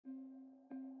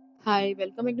Hi,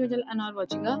 welcome back to hotel and are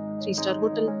watching a 3-star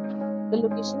hotel. The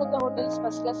location of the hotel is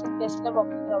first class and guests love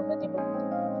walking around the neighborhood.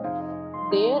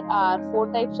 There are 4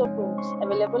 types of rooms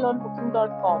available on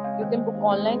booking.com. You can book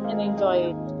online and enjoy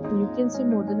it. You can see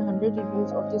more than 100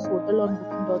 reviews of this hotel on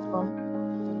booking.com.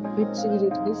 Its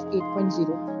rating is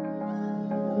 8.0,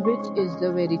 which is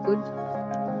the very good.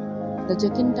 The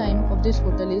check-in time of this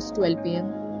hotel is 12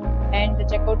 p.m. and the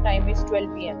check-out time is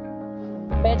 12 p.m.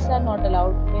 Pets are not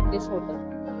allowed in this hotel.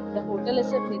 The hotel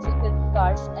accepts basic credit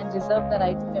cards and reserves the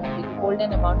right of family to hold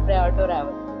an amount prior to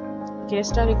arrival.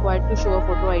 Guests are required to show a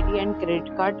photo ID and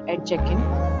credit card at check-in.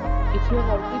 If you have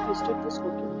already visited this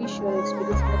hotel, please share your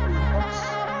experience in the comment box.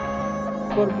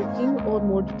 For booking or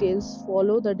more details,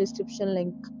 follow the description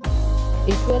link.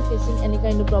 If you are facing any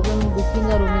kind of problem in booking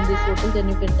a room in this hotel, then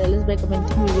you can tell us by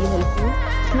commenting. We will help you.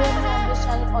 If you are new on this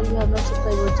channel or you have not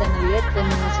subscribed our channel yet,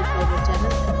 then you must subscribe our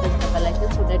channel and press the bell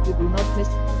icon so that you do not miss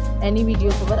any video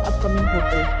of our upcoming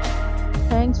hotel.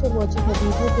 Thanks for watching the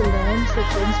video till the end. So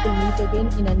friends, will meet again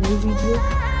in a new video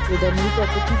with a new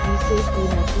property. Be safe, be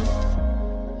happy.